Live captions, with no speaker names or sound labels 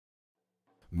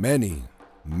Many,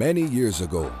 many years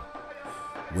ago,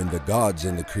 when the gods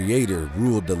and the Creator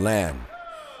ruled the land,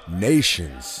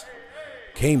 nations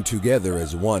came together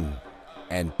as one,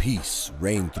 and peace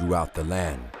reigned throughout the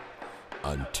land.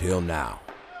 Until now.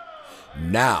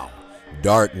 Now,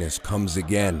 darkness comes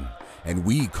again, and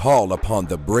we call upon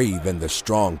the brave and the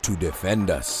strong to defend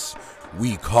us.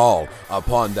 We call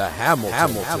upon the Hamilton.